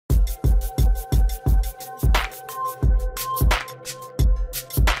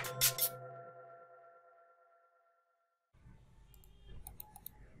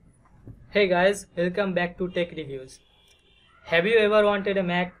Hey guys, welcome back to Tech Reviews. Have you ever wanted a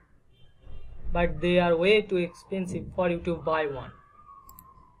Mac but they are way too expensive for you to buy one?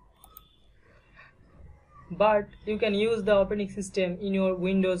 But you can use the operating system in your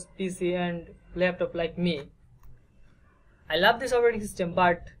Windows PC and laptop like me. I love this operating system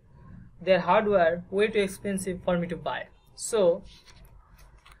but their hardware way too expensive for me to buy. So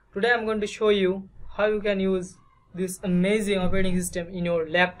today I'm going to show you how you can use this amazing operating system in your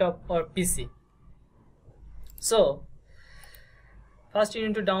laptop or PC. So first you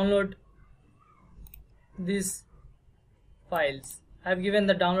need to download these files. I've given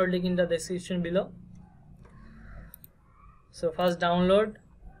the download link in the description below. So first download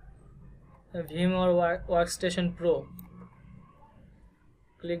VMware Workstation Pro.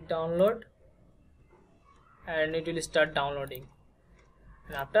 Click download and it will start downloading.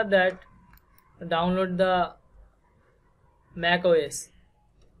 And after that download the Mac OS.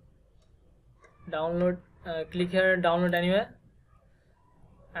 Download, click here, download anywhere,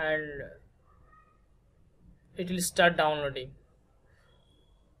 and it will start downloading.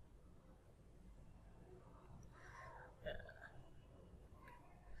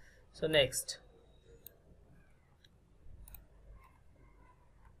 So next,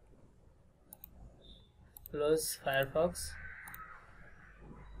 close Firefox.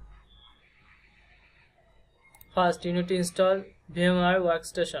 First you need to install VMware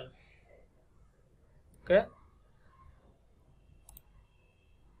Workstation. Okay.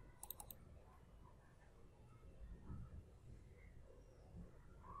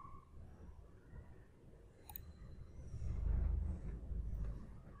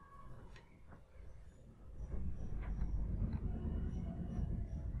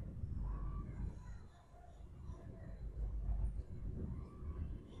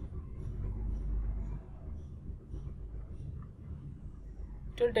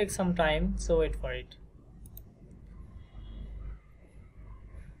 It will take some time, so wait for it.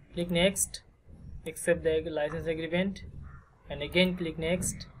 Click next, accept the license agreement, and again click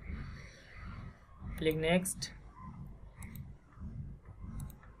next. Click next,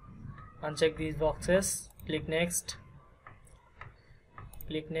 uncheck these boxes, click next,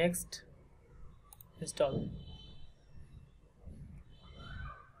 install.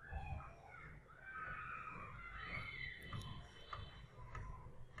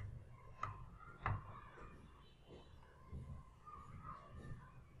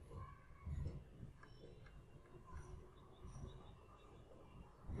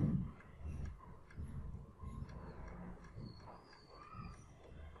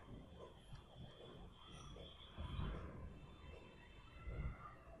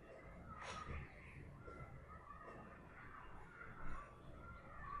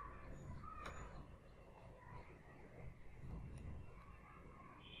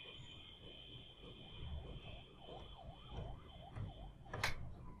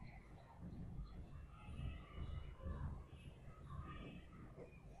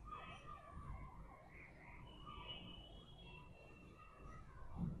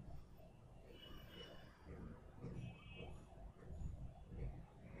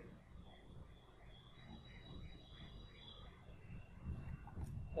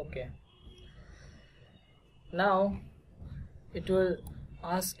 Okay, now it will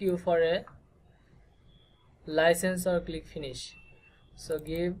ask you for a license or click finish. So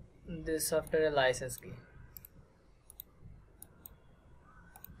give this software a license key.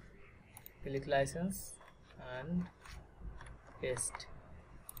 Click license and paste,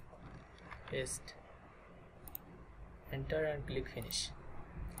 enter and click finish.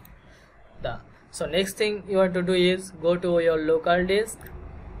 So next thing you have to do is go to your local disk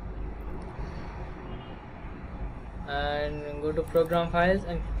and go to program files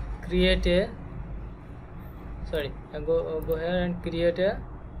and create a go here and create a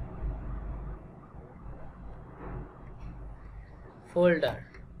folder.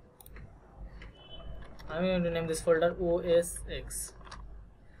 I'm going to name this folder OSX,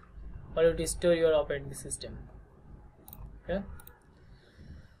 where you store your operating system. Okay,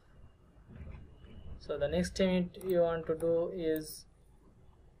 so the next thing you want to do is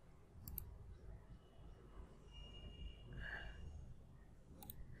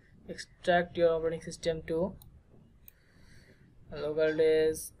extract your operating system to local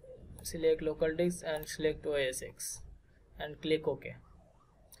disk. Select local disk and select OSX and click OK.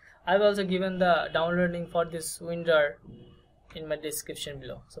 I've also given the download link for this WinRAR in my description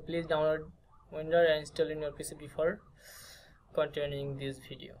below, so please download WinRAR and install in your PC before continuing this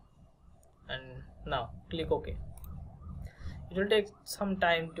video. And now click OK. It will take some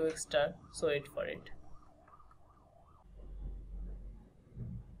time to extract, so wait for it.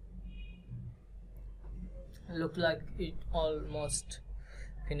 Look like it almost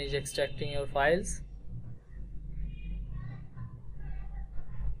finished extracting your files.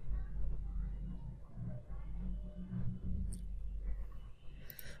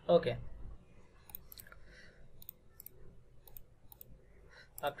 Okay,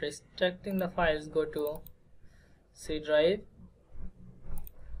 after extracting the files, go to C drive.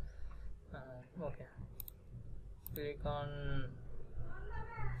 Okay, click on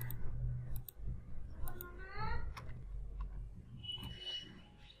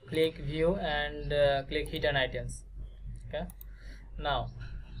click view and click hidden items. Okay, now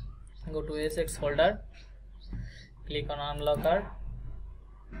go to OSX folder, click on unlocker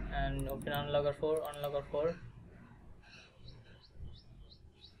and open unlocker 4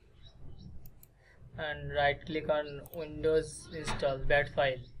 and right click on Windows install bat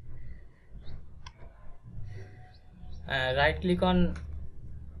file. Right click on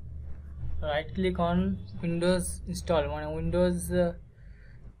Windows install. When Windows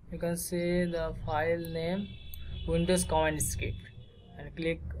you can see the file name Windows command script and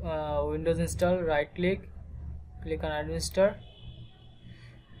click Windows install. Right click on administer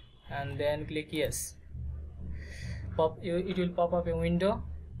and then click yes. It will pop up a window,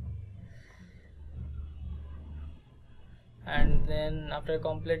 and then after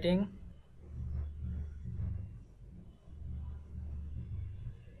completing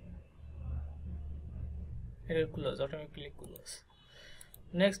it will close, automatically close.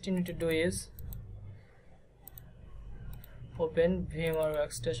 Next you need to do is open VMware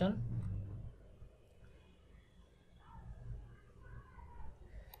workstation.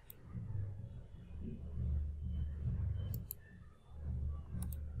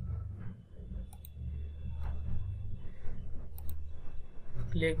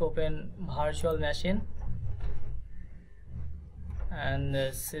 Click open virtual machine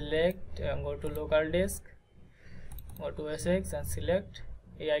and select go to local disk, go to OSX and select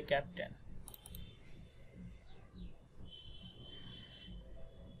AI Captain.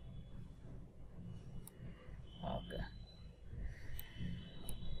 Okay,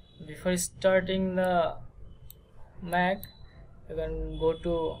 before starting the Mac, you can go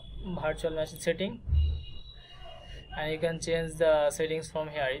to virtual machine setting and you can change the settings from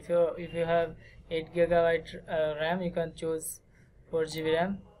here. If you have 8 GB RAM, you can choose 4 GB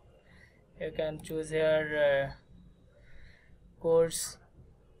RAM. You can choose here cores,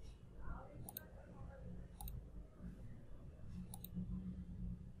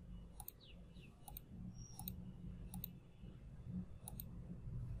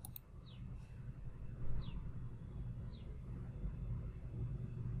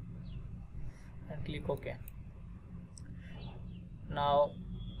 and click OK. Now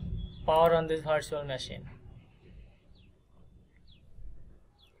power on this virtual machine.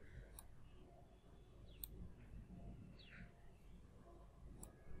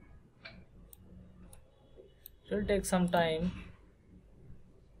 It will take some time.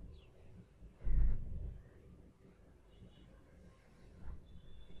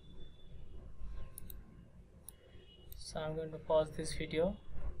 So I'm going to pause this video.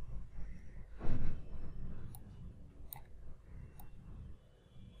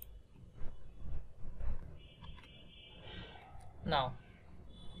 Now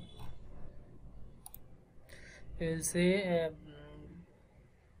you will say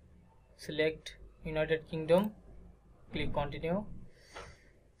select United Kingdom, click continue,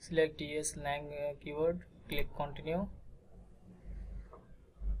 select yes lang keyword, click continue,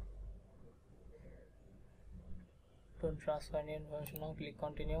 don't transfer any information now, click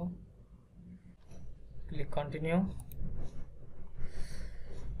continue,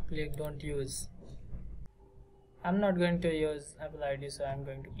 click don't use. I'm not going to use Apple ID, so I'm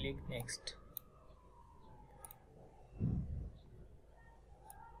going to click next.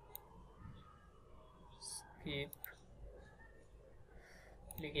 Skip,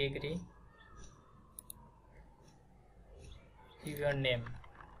 click agree, give your name.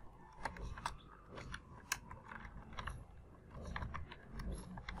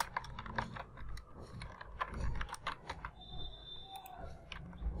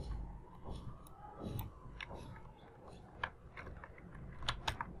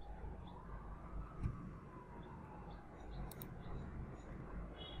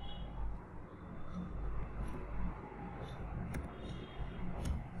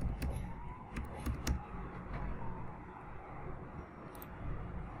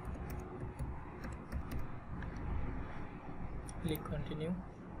 Click continue.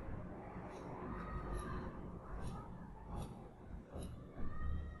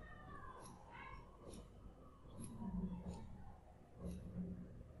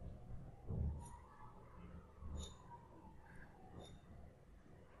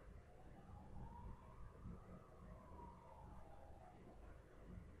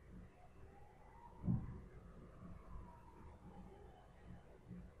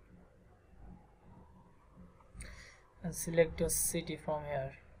 and select your city from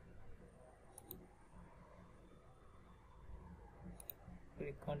here.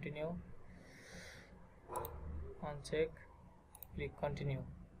 Click continue, uncheck, click continue.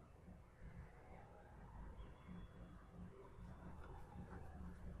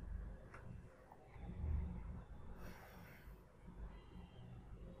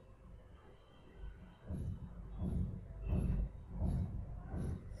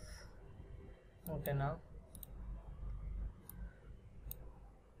 Okay, now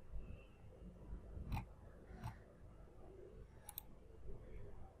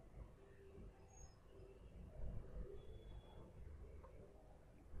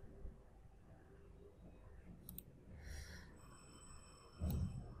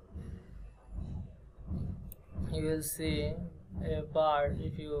you will see a bar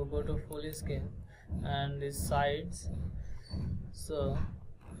if you go to full screen and the sides. So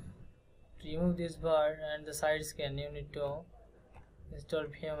to remove this bar and the side scan, you need to install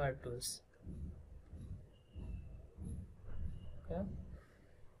VMware tools. Okay,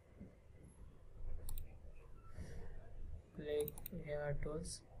 click VMware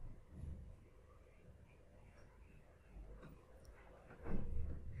tools,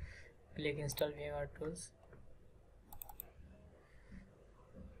 click install VMware tools.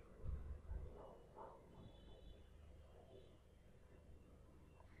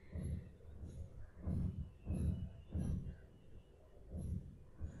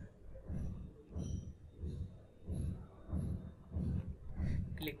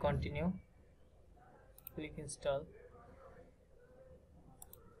 Click continue, click install.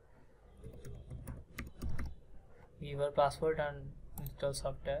 Give your password and install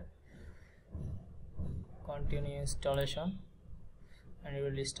software. Continue installation and you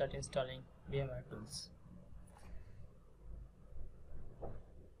will start installing VMware tools.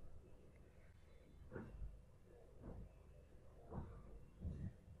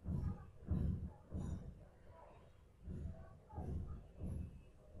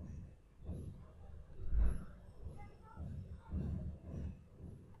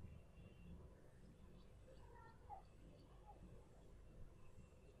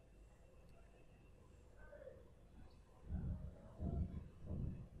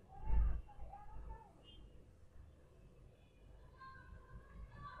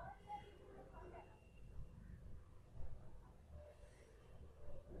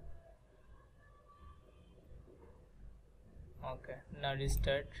 Okay, now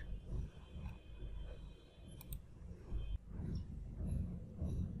restart.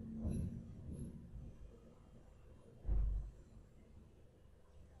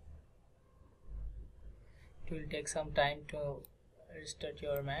 It will take some time to restart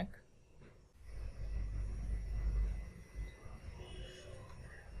your Mac.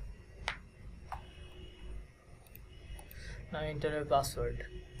 Now enter your password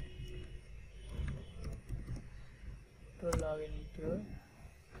to log into your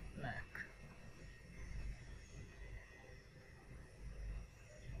Mac.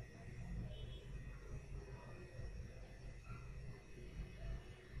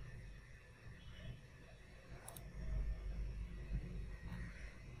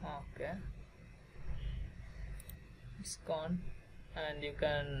 Okay, it's gone, and you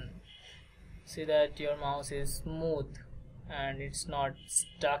can see that your mouse is smooth and it's not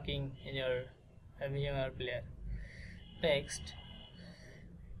stuck in your VMware player. Next,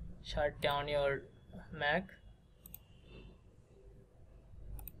 shut down your Mac.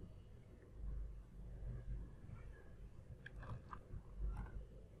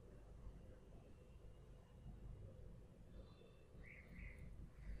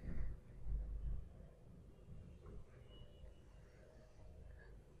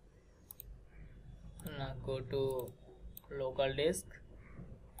 Now go to local disk,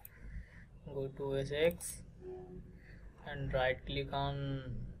 go to OSX and right click on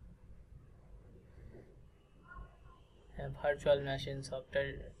a virtual machine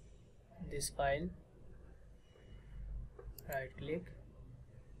software, this file, right click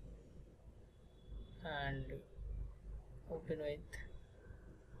and open with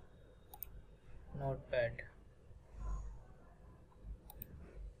Notepad.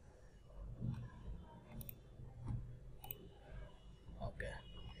 Okay,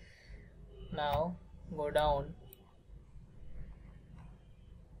 now go down,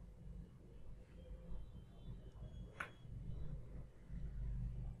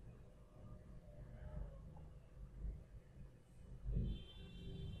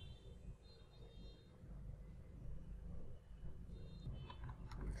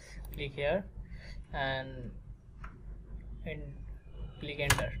 click here and click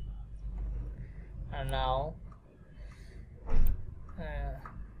enter, and now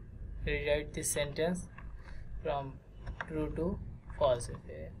rewrite this sentence from true to false.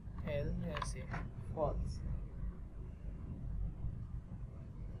 False.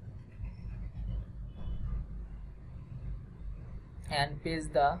 And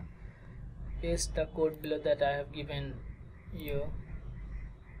paste the code below that I have given you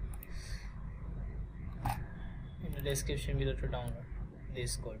in the description below to download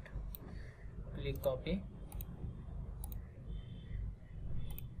this code. Click copy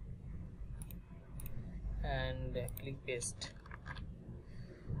and click paste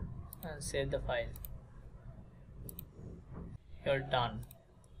and save the file. You're done.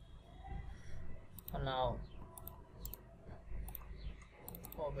 Now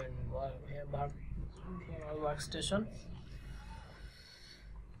open workstation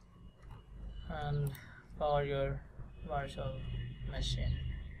and power your virtual machine.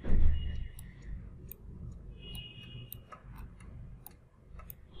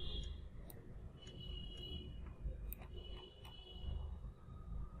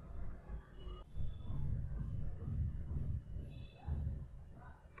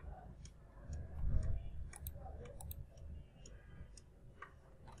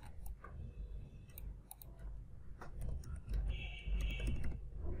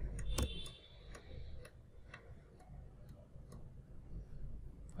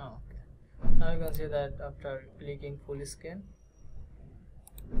 Now you can see that after clicking full screen,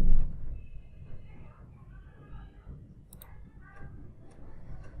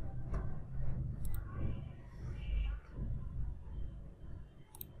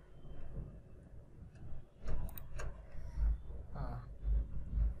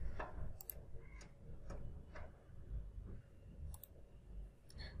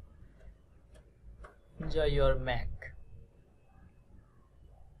 enjoy your Mac.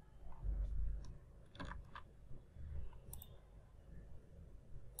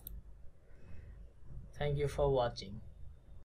 Thank you for watching.